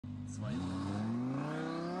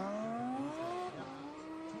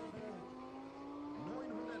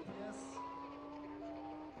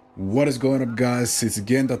What is going up, guys? It's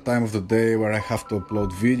again that time of the day where I have to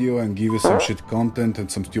upload video and give you some shit content and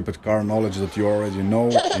some stupid car knowledge that you already know.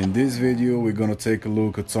 In this video we're gonna take a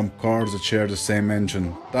look at some cars that share the same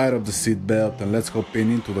engine. Tie up the seat belt and let's hop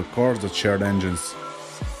into the cars that share engines.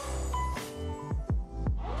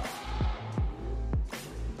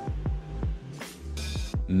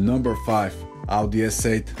 Number 5. Audi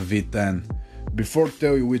S8 V10. Before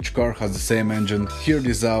tell you which car has the same engine, hear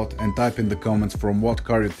this out and type in the comments from what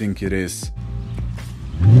car you think it is.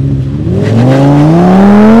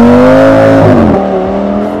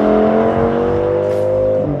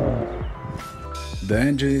 The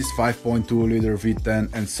engine is 5.2 liter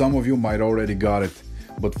V10 and some of you might already got it.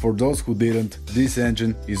 But for those who didn't, this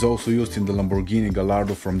engine is also used in the Lamborghini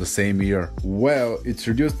Gallardo from the same year. Well, it's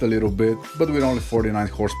reduced a little bit, but with only 49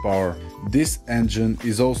 horsepower. This engine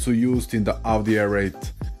is also used in the Audi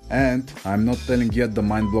R8. And I'm not telling yet the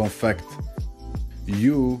mind-blown fact.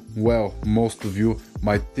 You, well, most of you,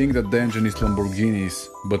 might think that the engine is Lamborghini's,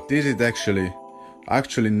 but is it actually?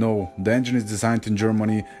 Actually no, the engine is designed in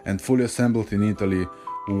Germany and fully assembled in Italy.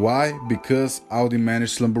 Why? Because Audi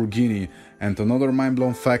managed Lamborghini, and another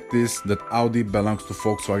mind-blown fact is that Audi belongs to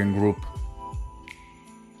Volkswagen Group.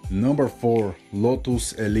 Number 4.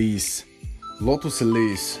 Lotus Elise. Lotus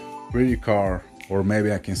Elise, pretty car, or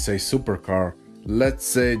maybe I can say supercar, let's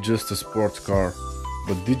say just a sports car.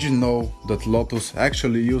 But did you know that Lotus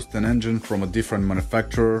actually used an engine from a different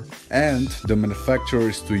manufacturer, and the manufacturer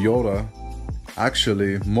is Toyota?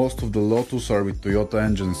 Actually, most of the Lotus are with Toyota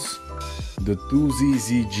engines. The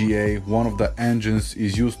 2ZZGA, one of the engines,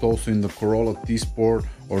 is used also in the Corolla T-Sport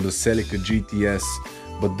or the Celica GTS.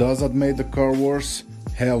 But does that make the car worse?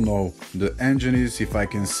 Hell no. The engine is, if I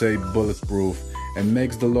can say, bulletproof and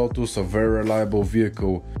makes the Lotus a very reliable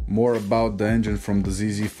vehicle. More about the engine from the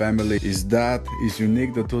ZZ family is that it's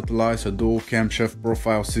unique that utilizes a dual camshaft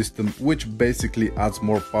profile system, which basically adds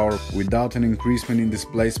more power without an increasement in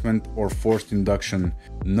displacement or forced induction.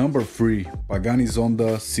 Number 3. Pagani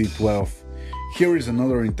Zonda C12. Here is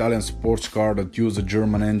another Italian sports car that uses a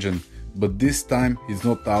German engine, but this time it's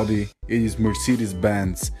not Audi, it is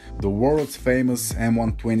Mercedes-Benz. The world's famous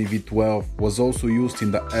M120 V12 was also used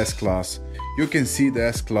in the S-Class. You can see the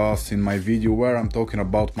S-Class in my video where I'm talking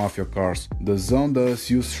about mafia cars. The Zondas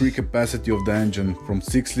use 3 capacity of the engine, from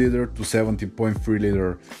 6 liter to 70.3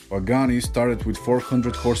 liter. Pagani started with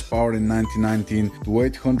 400 horsepower in 1919 to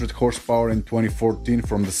 800 horsepower in 2014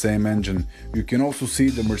 from the same engine. You can also see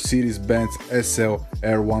the Mercedes-Benz SL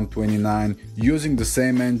R129 using the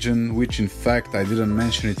same engine, which in fact I didn't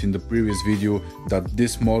mention it in the previous video, that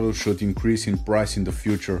this model should increase in price in the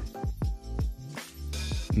future.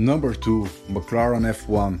 Number 2. McLaren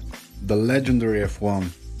F1. The legendary F1.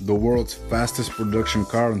 The world's fastest production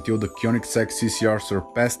car until the Koenigsegg CCR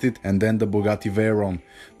surpassed it and then the Bugatti Veyron,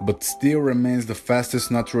 but still remains the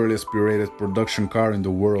fastest naturally aspirated production car in the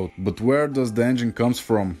world. But where does the engine comes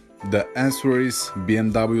from? The answer is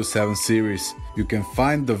BMW 7 Series. You can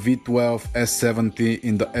find the V12 S70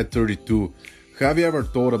 in the E32. Have you ever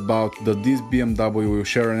thought about that this BMW will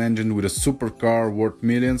share an engine with a supercar worth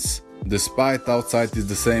millions? Despite outside is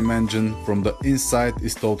the same engine, from the inside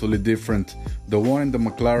is totally different. The one in the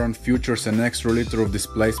McLaren features an extra liter of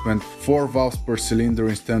displacement, 4 valves per cylinder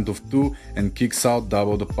instead of 2, and kicks out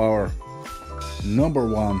double the power. Number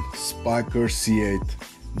 1. Spyker C8.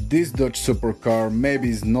 This Dutch supercar maybe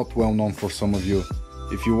is not well known for some of you.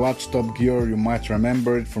 If you watch Top Gear, you might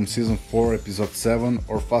remember it from season 4 episode 7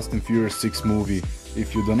 or Fast and Furious 6 movie.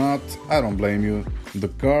 If you do not, I don't blame you. The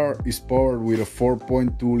car is powered with a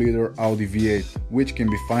 4.2 liter Audi V8, which can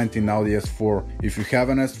be found in Audi S4. If you have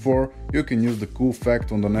an S4, you can use the cool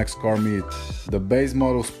fact on the next car meet. The base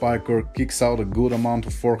model Spyker kicks out a good amount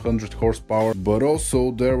of 400 horsepower, but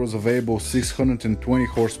also there was available 620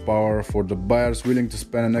 horsepower for the buyers willing to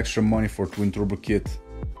spend an extra money for twin turbo kit.